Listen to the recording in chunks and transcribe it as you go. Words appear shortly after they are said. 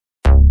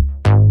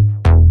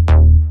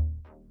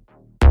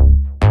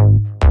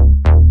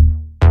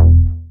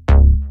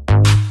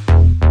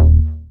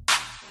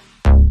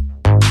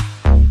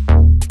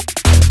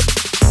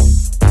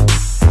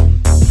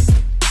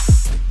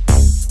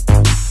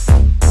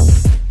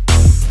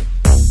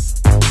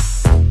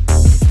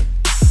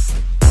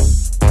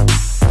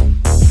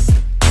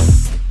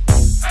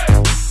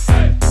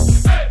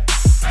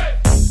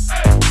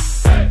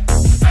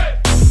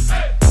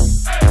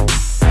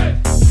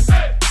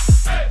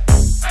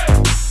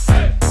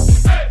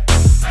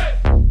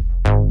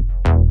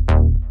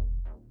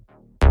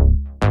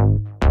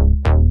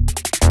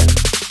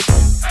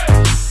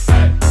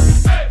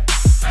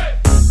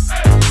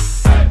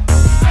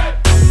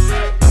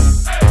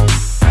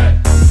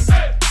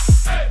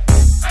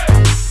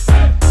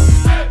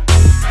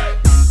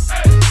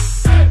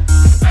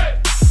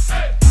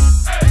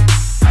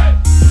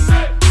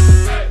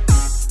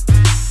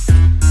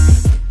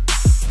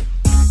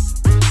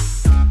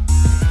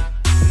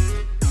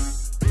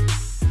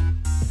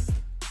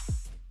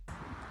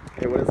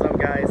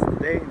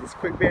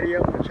quick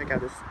video. Check out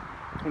this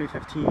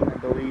 2015, I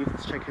believe.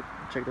 Let's check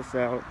this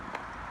out.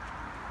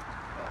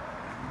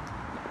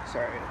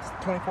 Sorry, it's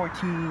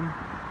 2014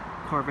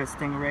 Corvette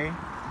Stingray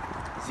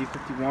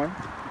Z51.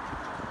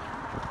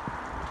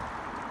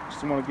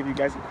 Just want to give you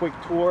guys a quick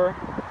tour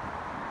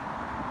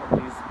of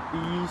these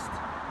beasts.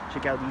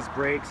 Check out these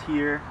brakes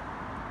here.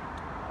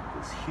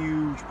 These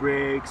huge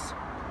brakes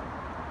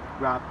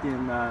wrapped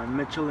in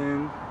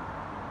Michelin.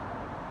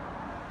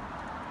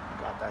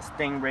 Got that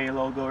Stingray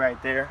logo right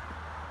there.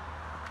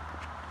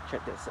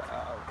 Check this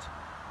out.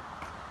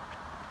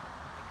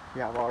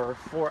 We have our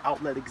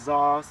 4-outlet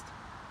exhaust.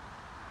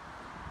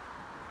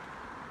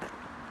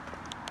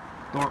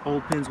 Door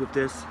opens with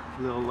this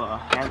little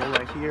handle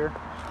right here.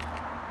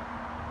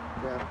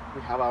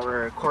 We have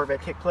our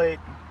Corvette kick plate.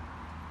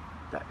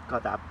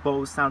 Got that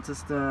Bose sound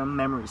system,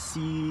 memory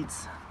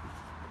seats.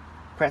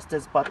 Press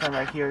this button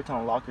right here to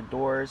unlock the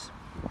doors.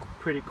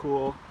 Pretty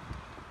cool.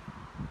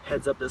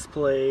 Heads-up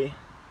display.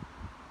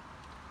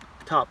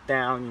 Top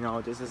down, you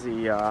know, this is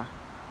the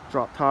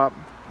drop top.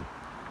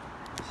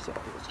 So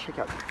let's check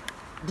out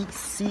these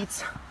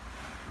seats.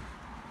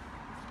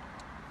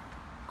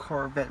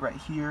 Corvette right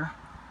here.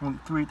 Only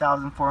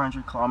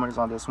 3,400 kilometers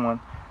on this one.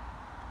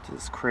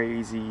 This is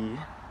crazy.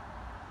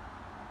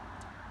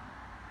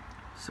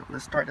 So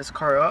let's start this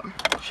car up.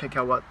 Check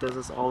out what this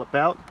is all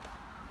about.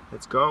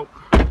 Let's go.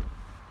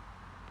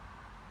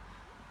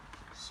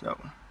 So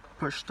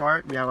push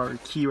start. We have our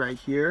key right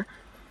here.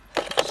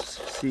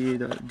 See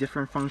the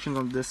different functions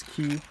on this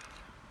key.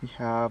 We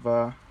have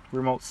a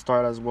remote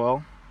start as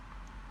well.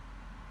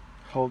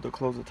 Hold to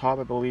close the top,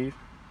 I believe.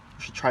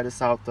 We should try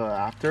this out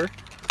after.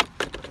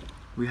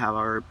 We have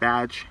our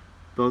badge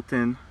built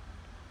in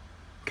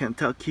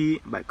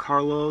Kentucky by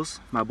Carlos,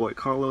 my boy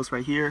Carlos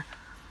right here.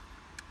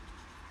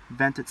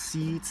 Vented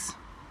seats,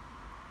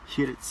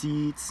 heated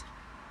seats.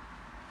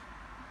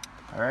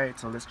 Alright,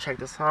 so let's check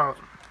this out.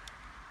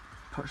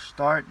 Push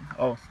start.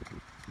 Oh,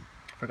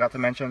 forgot to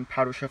mention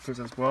paddle shifters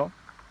as well.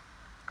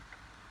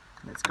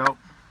 Let's go.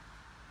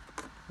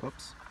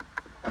 Whoops.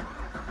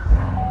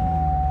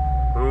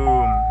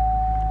 Boom.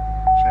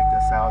 Check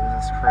this out.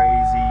 This is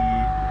crazy.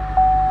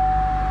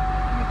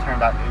 Turn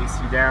that AC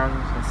down.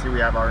 You can see we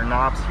have our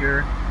knobs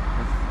here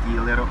with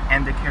the little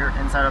indicator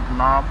inside of the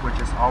knob, which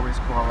is always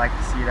cool. I like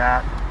to see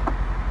that.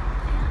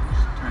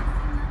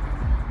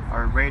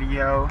 Our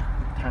radio,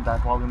 turn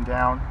that volume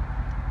down.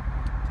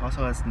 It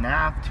also has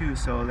nav too,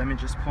 so let me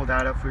just pull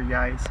that up for you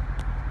guys.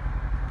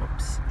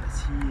 Oops,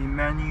 let's see,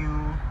 menu,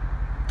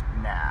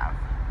 nav.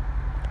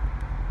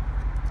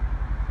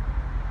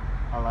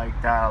 I like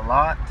that a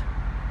lot.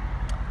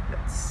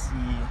 Let's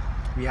see,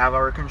 we have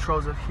our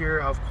controls up here,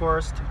 of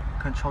course, to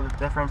control the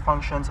different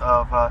functions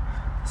of the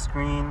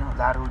screen,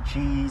 lateral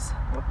G's.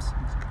 Whoops,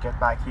 let's get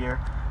back here.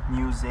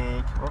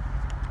 Music. Whoop.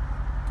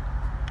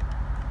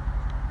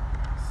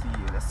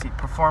 Let's see.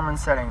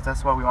 Performance settings.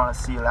 That's what we want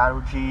to see.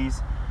 Lateral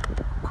G's.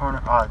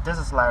 Corner. This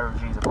is lateral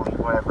G's, I believe.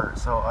 Whatever.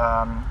 So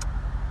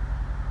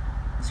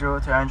 0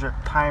 to 100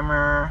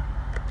 timer.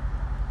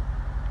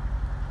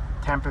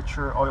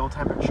 Temperature. Oil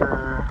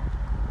temperature.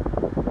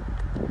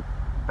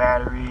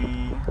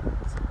 Battery.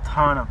 There's a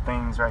ton of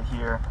things right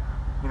here.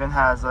 Even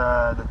has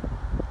the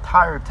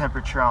tire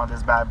temperature on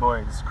this bad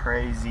boy. It's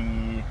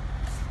crazy.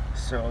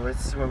 So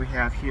let's see what we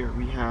have here.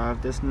 We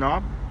have this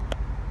knob,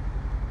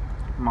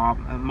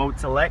 mode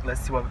select.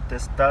 Let's see what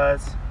this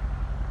does.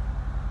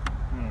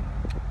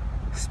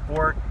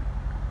 Sport,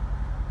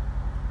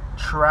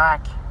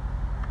 track,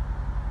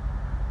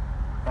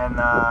 and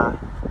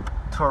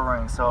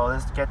touring. So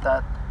let's get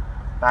that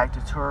back to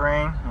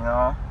touring. You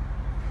know,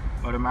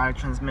 automatic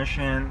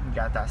transmission. You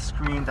got that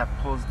screen that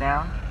pulls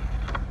down.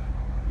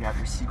 You have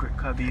your secret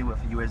cubby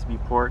with a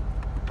USB port.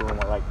 Boom,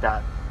 I like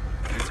that.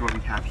 That's what we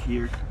have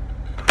here.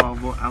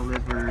 12-volt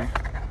outlet for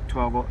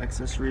 12-volt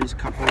accessories,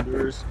 cup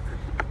holders.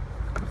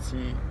 Let's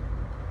see.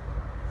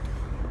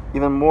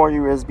 Even more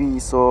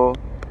USB, so,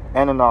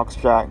 and an aux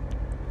jack,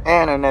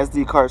 and an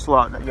SD card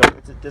slot. Yo,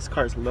 this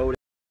car is loaded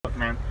up,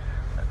 man.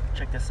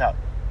 Check this out.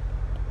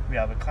 We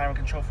have a climate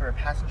control for a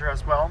passenger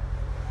as well.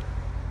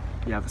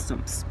 We have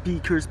some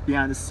speakers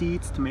behind the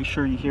seats to make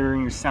sure you're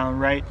hearing your sound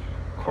right.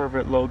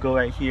 Corvette logo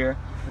right here.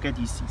 Look at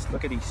these seats.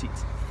 Look at these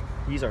seats.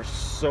 These are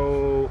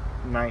so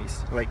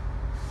nice. Like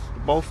the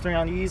bolstering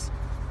on these,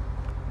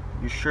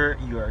 you're sure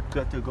you are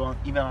good to go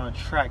even on a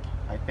trek,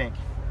 I think.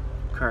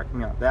 Correct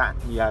me on that.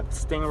 You have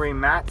Stingray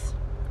mats.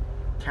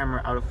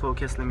 Camera out of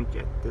focus. Let me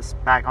get this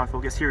back on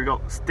focus. Here we go.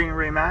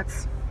 Stingray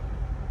mats.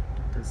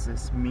 What does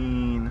this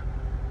mean?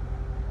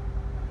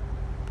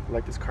 I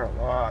like this car a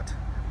lot.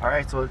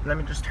 Alright, so let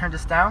me just turn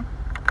this down.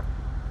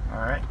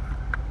 Alright.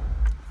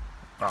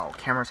 Wow,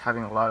 camera's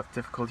having a lot of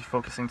difficulty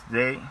focusing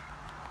today.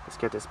 Let's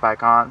get this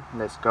back on.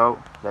 Let's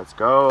go. Let's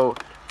go.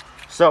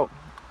 So,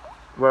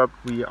 what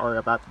we are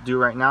about to do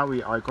right now,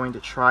 we are going to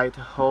try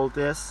to hold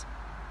this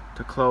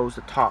to close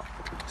the top.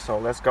 So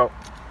let's go.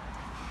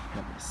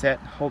 Set,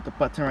 hold the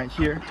button right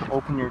here to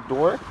open your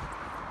door.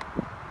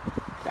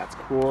 That's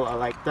cool. I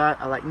like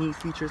that. I like neat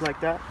features like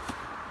that.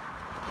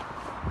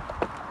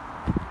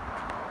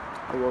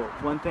 Oh, well,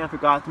 one thing I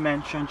forgot to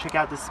mention, check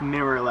out this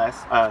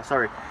mirrorless,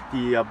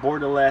 the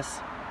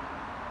borderless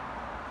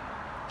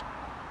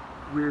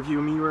rear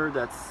view mirror.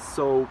 That's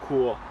so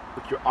cool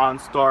with your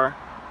OnStar.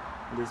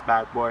 This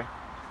bad boy,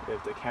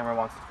 if the camera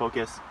wants to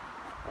focus.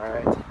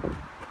 Alright.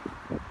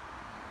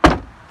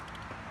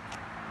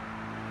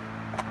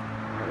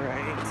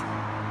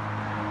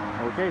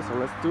 Okay, so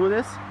let's do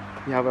this.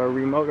 We have our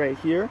remote right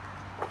here.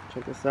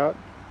 Check this out.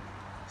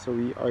 So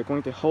we are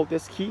going to hold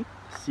this key,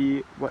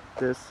 see what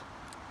this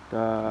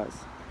does.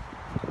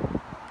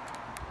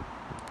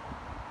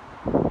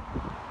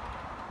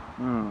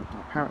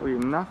 Apparently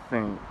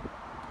nothing.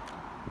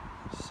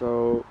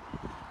 So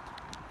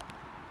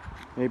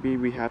maybe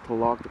we have to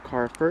lock the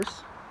car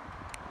first,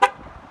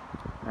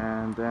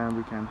 and then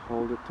we can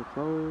hold it to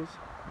close.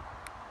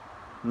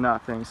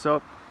 Nothing.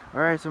 So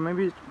alright, so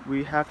maybe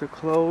we have to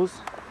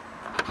close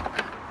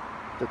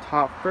the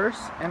top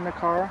first in the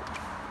car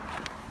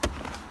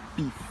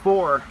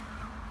before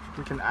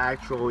we can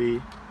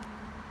actually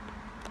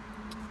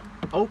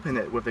open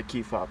it with the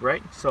key fob,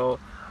 right? So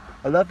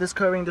I love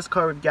discovering this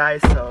car with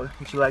guys, so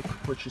if you like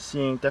what you're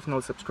seeing,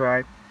 definitely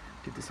subscribe,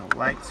 give this a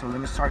like. So let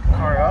me start the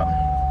car up,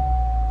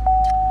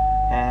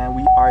 and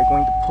we are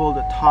going to pull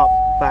the top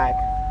back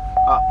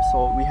up.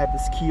 So we have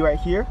this key right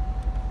here.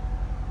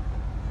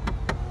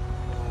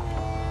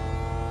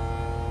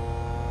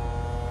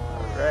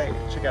 Alright,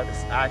 check out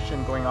this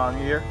action going on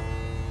here.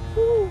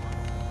 Woo.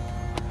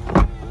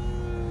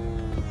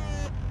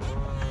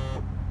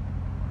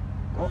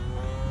 Oh.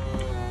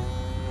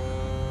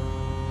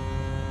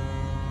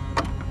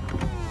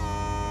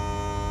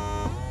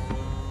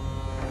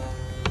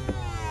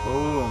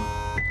 Boom.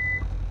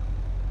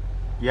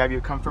 You have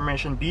your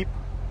confirmation beep.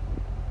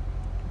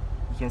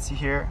 You can see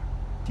here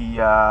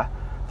the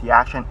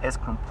action is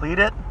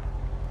completed.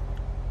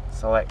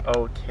 So like,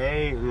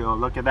 okay,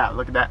 look at that,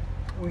 look at that.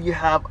 We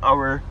have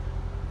our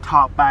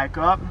top back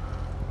up.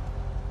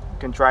 You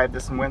can drive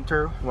this in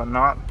winter,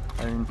 whatnot,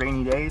 or in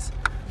rainy days.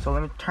 So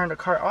let me turn the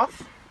car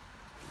off.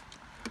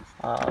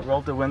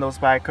 Roll the windows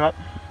back up.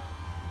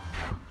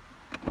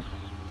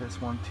 This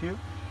one too.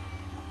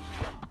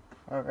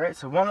 Alright,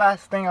 so one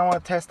last thing I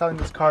want to test out in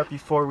this car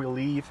before we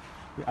leave.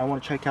 I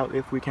want to check out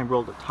if we can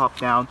roll the top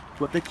down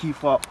with the key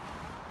fob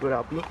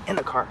without being in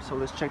the car. So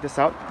let's check this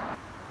out.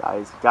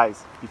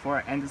 Guys, before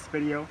I end this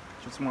video,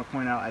 just want to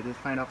point out I did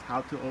find out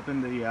how to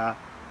open the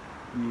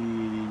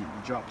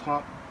drop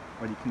top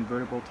or the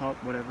convertible top,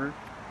 whatever,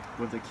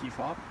 with the key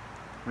fob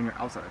when you're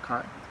outside the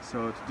car.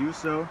 So to do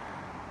so,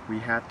 we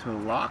have to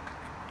lock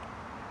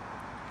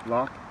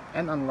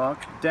and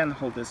unlock, then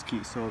hold this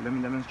key. So let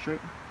me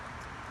demonstrate.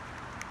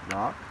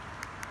 Lock,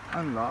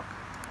 unlock,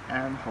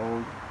 and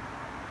hold.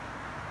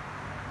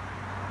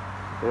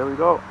 There we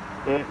go.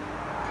 It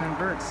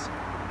converts,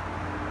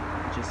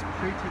 which is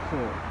pretty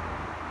cool.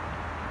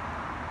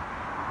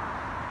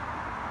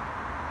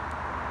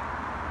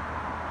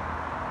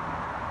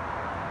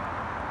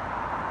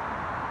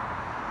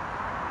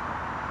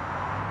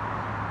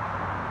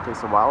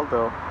 Takes a while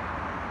though.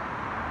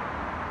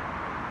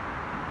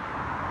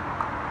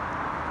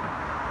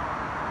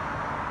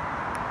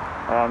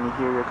 And you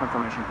hear your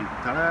confirmation beep.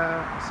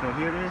 Ta-da! So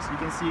here it is. You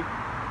can see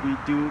we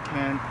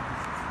can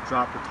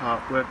drop the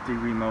top with the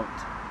remote.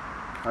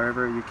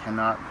 However, you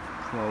cannot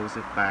close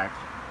it back.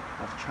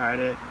 I've tried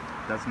it,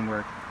 doesn't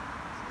work.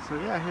 So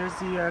yeah, here's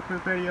the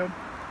quick video.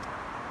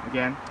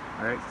 Again,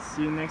 alright,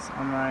 see you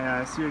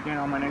again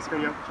on my next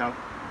video. Ciao.